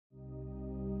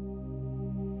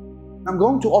I'm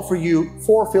going to offer you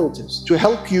 4 filters to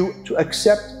help you to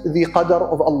accept the qadr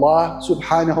of Allah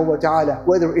subhanahu wa ta'ala,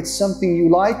 whether it's something you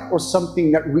like or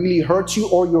something that really hurts you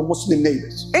or your Muslim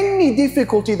neighbors. Any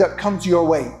difficulty that comes your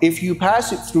way, if you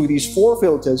pass it through these 4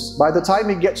 filters, by the time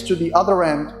it gets to the other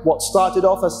end, what started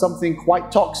off as something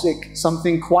quite toxic,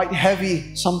 something quite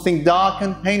heavy, something dark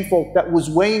and painful that was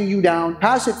weighing you down,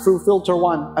 pass it through filter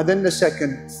 1 and then the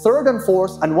second, third and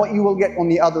fourth, and what you will get on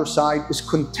the other side is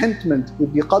contentment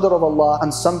with the qadr of Allah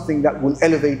and something that will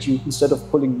elevate you instead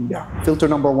of pulling you down. Filter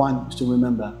number 1 is to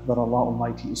remember that Allah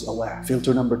Almighty is aware.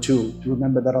 Filter number 2, to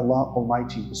remember that Allah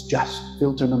Almighty is just.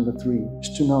 Filter number 3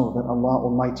 is to know that Allah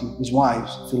Almighty is wise.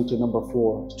 Filter number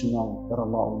 4 is to know that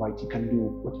Allah Almighty can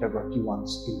do whatever He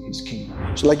wants in His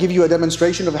kingdom. Shall I give you a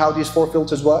demonstration of how these 4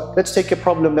 filters work? Let's take a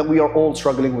problem that we are all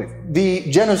struggling with. The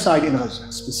genocide in Gaza,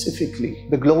 specifically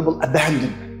the global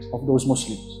abandonment of those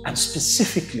Muslims, and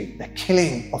specifically the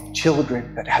killing of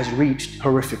children that has reached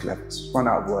horrific levels. Run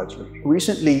out of words, really.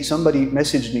 Recently, somebody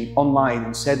messaged me online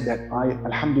and said that I,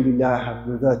 alhamdulillah, have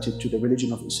reverted to the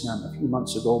religion of Islam a few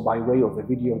months ago by way of a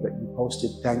video that you posted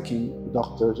thanking the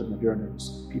doctors and the journalists,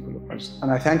 people of Islam.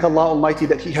 And I thank Allah Almighty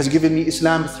that He has given me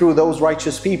Islam through those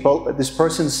righteous people. But this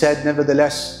person said,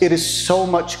 nevertheless, it is so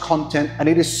much content and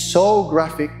it is so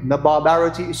graphic, the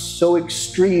barbarity is so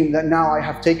extreme that now I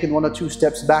have taken 1 or 2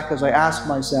 steps back as I ask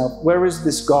myself, where is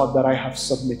this God that I have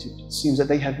submitted? It seems that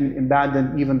they have been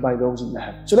abandoned even by those in the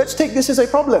heaven. So let's take this as a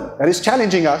problem that is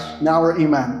challenging us in our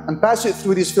iman and pass it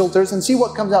through these filters and see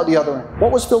what comes out the other end.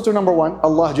 What was filter number 1?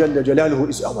 Allah Jalla Jalaluhu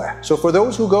is aware. So for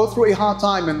those who go through a hard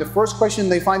time and the first question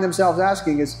they find themselves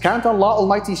asking is, can't Allah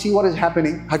Almighty see what is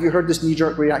happening? Have you heard this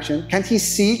knee-jerk reaction? Can't He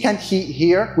see? Can't He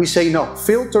hear? We say no.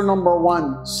 Filter number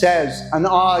 1 says and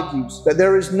argues that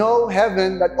there is no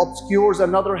heaven that obscures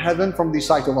another heaven from the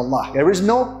sight of Allah. There is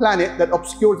no planet that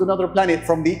obscures another planet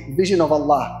from the vision of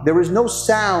Allah. There is no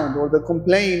sound or the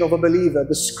complaint of a believer,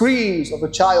 the screams of a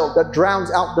child that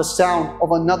drowns out the sound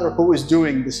of another who is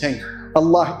doing the same.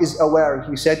 Allah is aware.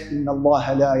 He said, إِنَّ اللَّهَ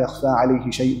لَا يَخْفَى عَلَيْهِ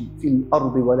شَيْءٌ فِي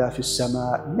الْأَرْضِ وَلَا فِي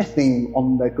السَّمَاءِ. Nothing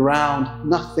on the ground,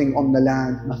 nothing on the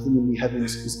land, nothing in the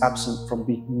heavens is absent from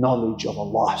the knowledge of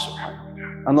Allah subhanahu wa ta'ala.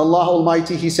 And Allah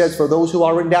Almighty, He says, for those who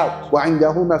are in doubt,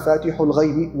 وَعِنْدَهُ مَفَاتِحُ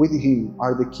الْغَيْبِ, with Him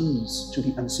are the keys to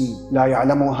the unseen. لَا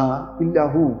يَعْلَمُهَا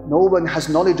إِلَّا هُ. No one has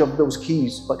knowledge of those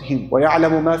keys but Him.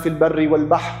 وَيَعْلَمُ مَا فِي الْبَرِّ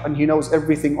وَالْبَحْرِ, and He knows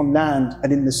everything on land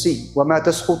and in the sea. وَمَا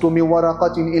تَسْقُطُ مِنْ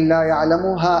وَرَقَةٍ إِلَّا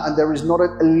يَعْلَمُهَا, and there is not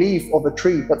a leaf of a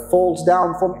tree that falls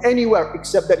down from anywhere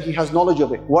except that He has knowledge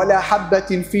of it. وَلَا حَبَّةٍ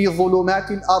فِي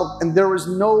ظُلُمَاتِ الْأَرْضِ, and there is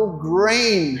no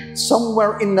grain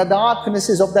somewhere in the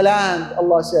darknesses of the land,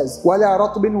 Allah says. وَلَا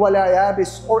رَطْبٍ وَلَا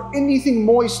يَابِسٍ, or anything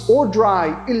moist or dry,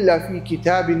 إِلَّا فِي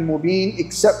كِتَابٍ مُبِينٍ,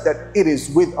 except that it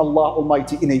is with Allah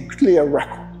Almighty in a clear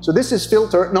record. So this is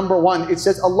filter number 1. It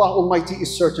says Allah Almighty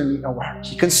is certainly aware.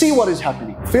 He can see what is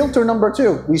happening. Filter number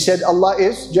 2, we said Allah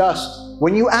is just.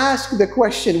 When you ask the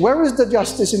question, where is the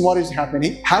justice in what is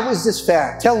happening? How is this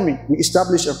fair? Tell me. We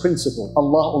establish a principle.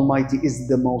 Allah Almighty is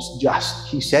the most just.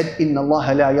 He said, إِنَّ اللَّهَ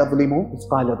لَا يَظْلِمُ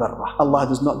مِثْقَالَ ذَرَّةٍ. Allah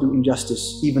does not do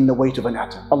injustice, even the weight of an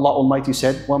atom. Allah Almighty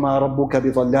said, وَمَا رَبُّكَ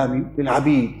بِظَلَّامٍ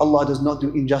لِلْعَبِيدِ. Allah does not do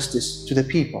injustice to the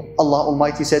people. Allah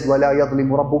Almighty said, وَلَا يَظْلِمُ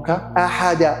رَبُّكَ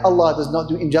أَحَدًا. Allah does not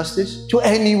do injustice to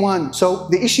anyone. So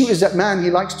the issue is that man,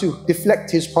 he likes to deflect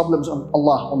his problems on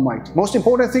Allah Almighty. Most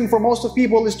important thing for most of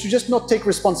people is to just not take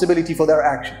responsibility for their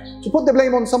actions. To put the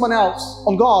blame on someone else,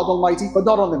 on God Almighty, but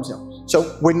not on themselves. So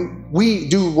when we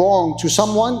do wrong to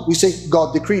someone, we say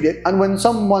God decreed it. And when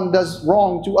someone does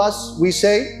wrong to us, we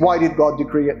say, why did God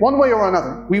decree it? One way or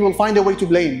another, we will find a way to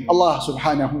blame Allah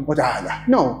subhanahu wa ta'ala.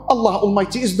 No, Allah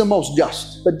Almighty is the most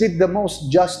just. But did the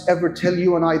most just ever tell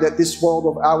you and I that this world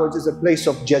of ours is a place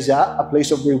of jaza, a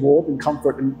place of reward and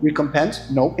comfort and recompense?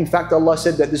 No. In fact, Allah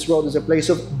said that this world is a place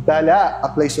of bala, a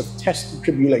place of test and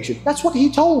tribulation. That's what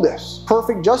He told us.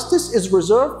 Perfect justice is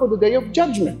reserved for the day of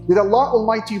judgment. Did Allah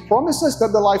Almighty promise us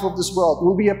that the life of this world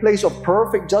will be a place of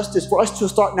perfect justice for us to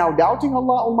start now doubting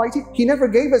Allah Almighty? He never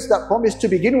gave us that promise to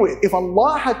begin with. If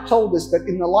Allah had told us that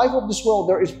in the life of this world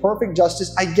there is perfect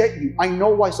justice, I get you. I know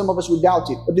why some of us would doubt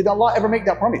it. But did Allah ever make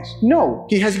that promise? No.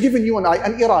 He has given you and I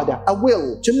an irada, a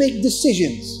will, to make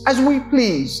decisions as we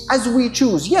please, as we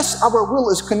choose. Yes, our will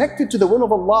is connected to the will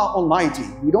of Allah Almighty.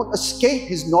 We don't escape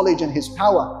His knowledge and His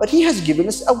power. But He has given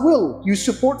us a will. You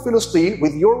support Philistine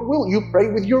with your will. You pray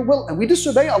with your will. And we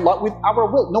disobey Allah with our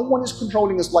will. No one is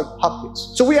controlling us like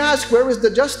puppets. So we ask, where is the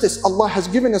justice? Allah has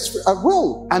given us a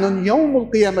will. And on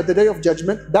Yawmul Qiyamah, the day of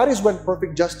judgment, that is when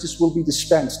perfect justice will be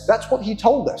dispensed. That's what He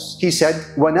told us. He said,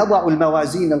 وَنَضَعُ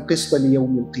الْمَوَازِينَ الْقِسْطَ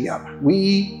لِيَوْمِ الْقِيَامَةِ.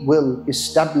 We will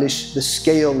establish the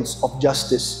scales of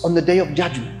justice on the day of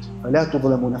judgment. فَلَا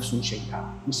تُظْلَمُ نَفْسٌ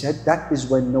شَيْئًا. He said that is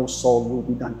when no soul will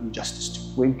be done injustice to.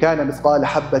 وَإِنْ كَانَ مِثْقَالَ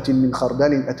حَبَّةٍ مِّنْ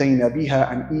خَرْدَلٍ أَتَيْنَا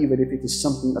بِهَا. And even if it is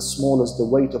something as small as the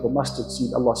weight of a mustard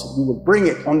seed, Allah said, we will bring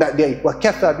it on that day.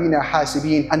 وَكَفَى بِنَا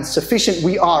حَاسِبِينَ. And sufficient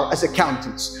we are as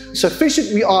accountants.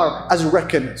 Sufficient we are as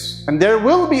reckoners. And there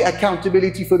will be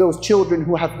accountability for those children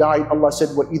who have died. Allah said,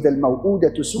 وَإِذَا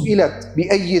الْمَوْءُودَةُ سُئِلَتْ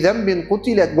بِأَيِّ ذَنْبٍ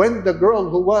قُتِلَتْ. When the girl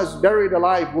who was buried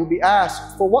alive will be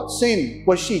asked, for what sin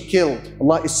was she killed?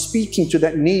 Allah is speaking to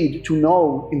that need to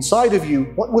know inside of you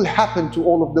what will happen to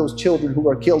all of those children who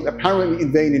were killed apparently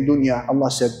in vain in dunya. Allah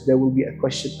said there will be a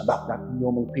question about that in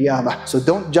Yawm al-Qiyamah. So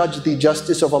don't judge the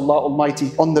justice of Allah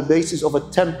Almighty on the basis of a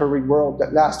temporary world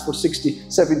that lasts for 60,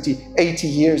 70, 80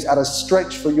 years at a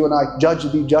stretch for you and I. Judge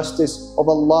the justice of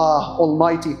Allah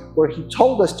Almighty where He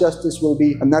told us justice will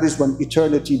be, and that is when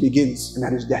eternity begins, and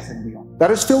that is death and beyond. That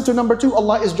is filter number 2,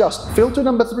 Allah is just. Filter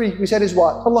number 3, we said is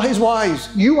what? Allah is wise.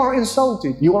 You are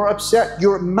insulted, you are upset,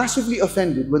 you're massively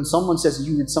offended when someone says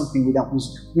you did something without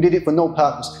wisdom. You did it for no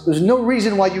purpose. There's no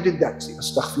reason why you did that. Say,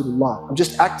 astaghfirullah. I'm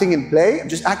just acting in play, I'm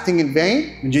just acting in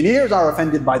vain. Engineers are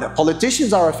offended by that.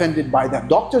 Politicians are offended by that.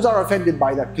 Doctors are offended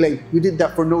by that claim. You did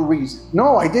that for no reason.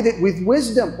 No, I did it with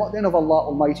wisdom. What then of Allah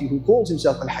Almighty who calls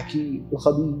Himself Al-Hakim,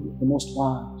 Al-Khabir, the most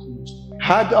wise, the most.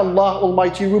 Had Allah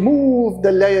Almighty removed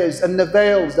the layers and the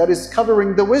veils that is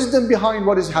covering the wisdom behind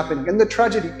what is happening and the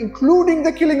tragedy, including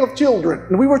the killing of children,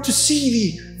 and we were to see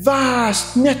the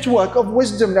vast network of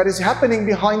wisdom that is happening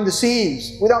behind the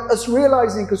scenes without us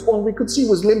realizing, because all we could see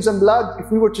was limbs and blood.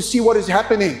 If we were to see what is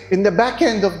happening in the back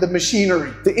end of the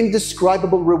machinery, the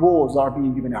indescribable rewards are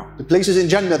being given out, the places in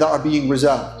Jannah that are being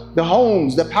reserved, the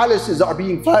homes, the palaces that are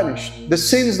being furnished, the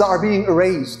sins that are being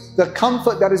erased, the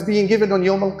comfort that is being given on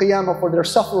Yawm al-Qiyamah for their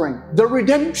suffering, the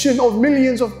redemption of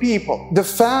millions of people, the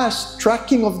fast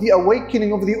tracking of the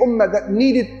awakening of the ummah that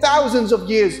needed thousands of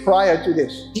years prior to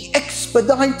this, the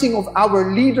expediting of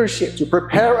our leadership to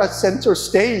prepare a center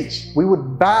stage. We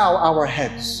would bow our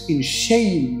heads in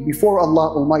shame before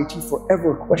Allah Almighty,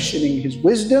 forever questioning His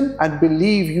wisdom, and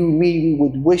believe you me, we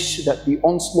would wish that the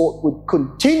onslaught would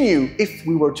continue if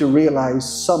we were to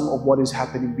realize some of what is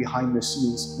happening behind the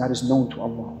scenes that is known to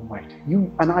Allah Almighty.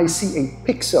 You and I see a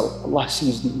pixel, Allah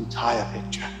sees the entire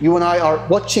picture. You and I are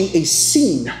watching a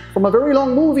scene from a very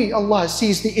long movie, Allah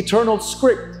sees the eternal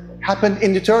script. Happened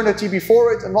in eternity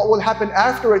before it and what will happen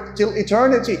after it till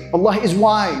eternity. Allah is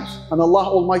wise, and Allah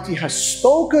Almighty has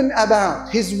spoken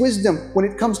about His wisdom when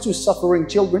it comes to suffering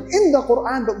children in the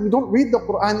Quran, but we don't read the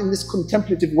Quran in this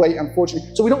contemplative way,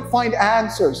 unfortunately. So we don't find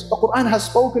answers. The Quran has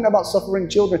spoken about suffering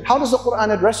children. How does the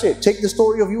Quran address it? Take the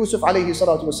story of Yusuf alayhi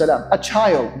salatu wasalam. A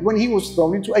child, when he was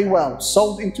thrown into a well,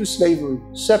 sold into slavery,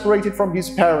 separated from his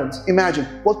parents. Imagine,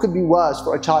 what could be worse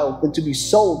for a child than to be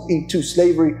sold into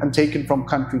slavery and taken from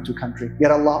country to country.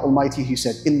 Yet Allah Almighty, He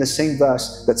said in the same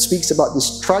verse that speaks about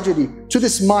this tragedy to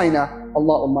this minor,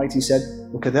 Allah Almighty said,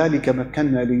 وَكَذَلِكَ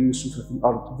مَكَّنَّا لِيُوسُفَ فِي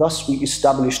الْأَرْضِ. Thus we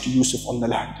established Yusuf on the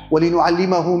land.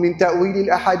 وَلِنُعَلِّمَهُ مِنْ تَأْوِيلِ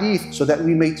الْأَحَادِيثِ. So that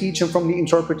we may teach him from the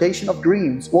interpretation of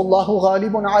dreams. وَاللَّهُ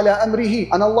غَالِبٌ عَلَىٰ أَمْرِهِ.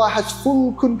 And Allah has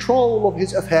full control of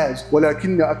His affairs.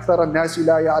 وَلَكِنَّ أَكْثَرَ النَّاسِ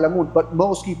لَا يَعْلَمُونَ. But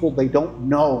most people, they don't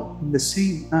know. In the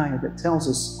same ayah that tells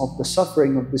us of the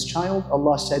suffering of this child,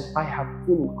 Allah said, I have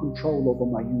full control over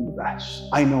my universe.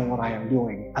 I know what I am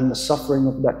doing. And the suffering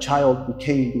of that child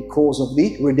became the cause of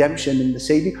the redemption and the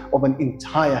saving of an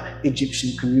entire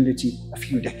Egyptian community a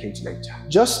few decades later.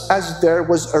 Just as there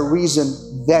was a reason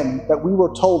then that we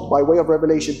were told by way of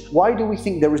revelation, why do we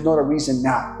think there is not a reason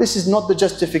now? This is not the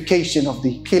justification of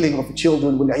the killing of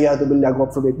children,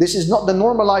 God forbid. This is not the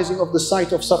normalizing of the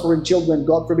sight of suffering children,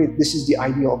 God forbid. This is the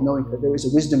idea of knowing that there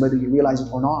is a wisdom whether you realize it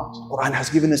or not. The Quran has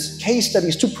given us case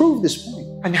studies to prove this point.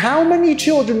 And how many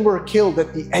children were killed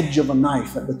at the edge of a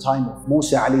knife at the time of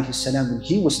Musa alayhi salam when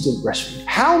he was still breastfeeding?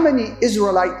 How many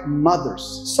Israelite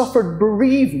mothers suffered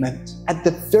bereavement at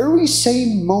the very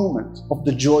same moment of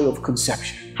the joy of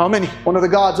conception? How many? One of the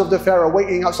guards of the Pharaoh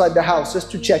waiting outside the house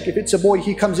just to check. If it's a boy,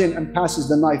 he comes in and passes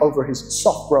the knife over his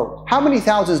soft throat. How many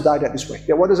thousands died at this way?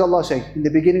 Yet what does Allah say? In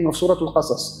the beginning of Surah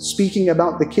Al-Qasas, speaking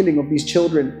about the killing of these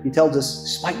children, He tells us,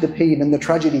 despite the pain and the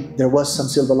tragedy, there was some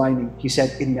silver lining. He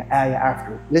said in the ayah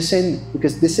after, listen,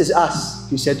 because this is us.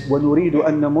 He said, وَنُرِيدُ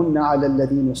أَن نَمُنَّ عَلَى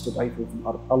الَّذِينَ اسْتُضْعِفُوا فِي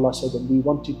الْأَرْضِ. Allah said that we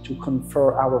wanted to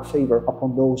confer our favor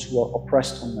upon those who are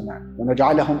oppressed on the land.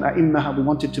 وَنَجْعَلَهُمْ أَئِمَّةً. We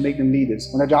wanted to make them leaders.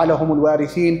 وَنَجْعَلَهُمُ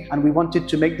الْوَارِثِينَ. الْوَارِثِينَ, and we wanted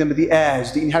to make them the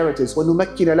heirs, the inheritors.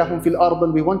 وَنُمَكِّنَ لَهُمْ فِي الْأَرْضِ,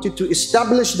 and we wanted to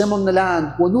establish them on the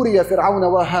land. وَنُرِيَ فِرْعَوْنَ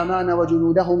وَهَامَانَ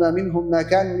وَجُنُودَهُمَا مِنْهُمْ مَا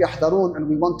كَانُوا يَحْذَرُونَ, and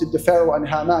we wanted the Pharaoh and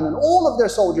Haman and all of their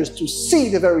soldiers to see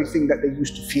the very thing that they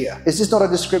used to fear. Is this not a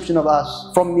description of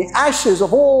us? From the ashes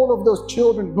of all of those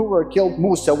children who were killed,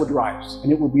 Musa would rise,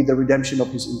 and it would be the redemption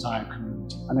of his entire community.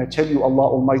 And I tell you, Allah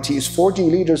Almighty is forging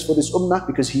leaders for this ummah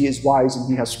because He is wise, and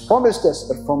He has promised us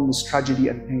that from this tragedy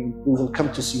and pain, we will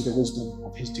come to see the wisdom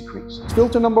of His decrees.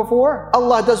 Filter number 4,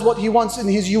 Allah does what He wants in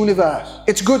His universe.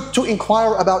 It's good to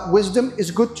inquire about wisdom.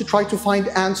 It's good to try to find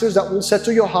answers that will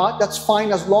settle your heart. That's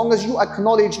fine as long as you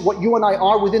acknowledge what you and I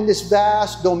are within this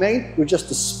vast domain. We're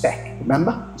just a speck.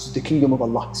 Remember, this is the kingdom of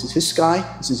Allah. This is His sky.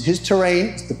 This is His terrain.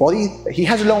 It's the body that He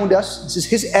has loaned us. This is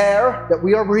His air that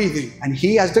we are breathing. And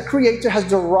He, as the Creator, has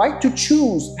the right to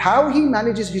choose how He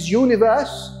manages His universe.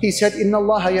 He said, إِنَّ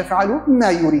اللَّهَ يَفْعَلُ مَا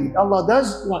يُرِيدُ. Allah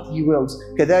does what He wills.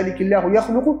 كَذَلِكَ اللَّهُ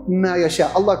يَخْلُقُ مَا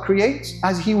يَشَاءُ. Allah creates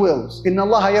as He wills. إِنَّ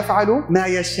اللَّهَ يَفْعَلُ مَا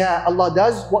يَشَاءُ. Allah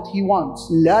does what He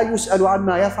wants. لَا يُسْأَلُ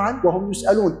عَمَّا يَفْعَلُ وَهُمْ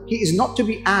يُسْأَلُونَ. He is not to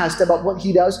be asked about what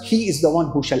He does. He is the one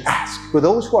who shall ask. For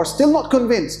those who are still not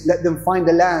convinced, let them find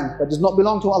a land that does not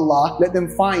belong to Allah. Let them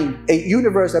find a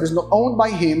universe that is not owned by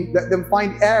Him. Let them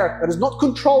find air that is not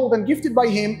controlled and gifted by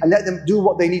Him, and let them do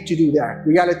what they need to do there.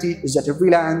 Reality is that every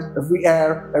land, every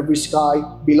air, every sky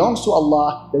belongs to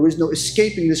Allah. There is no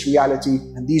escaping this reality,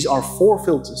 and these are 4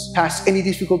 filters. Pass any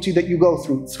difficulty that you go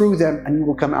through them, and you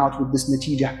will come out with this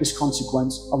natijah, this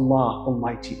consequence. Allah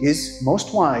Almighty is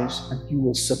most wise, and you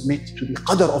will submit to the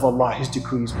qadr of Allah, His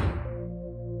decrees.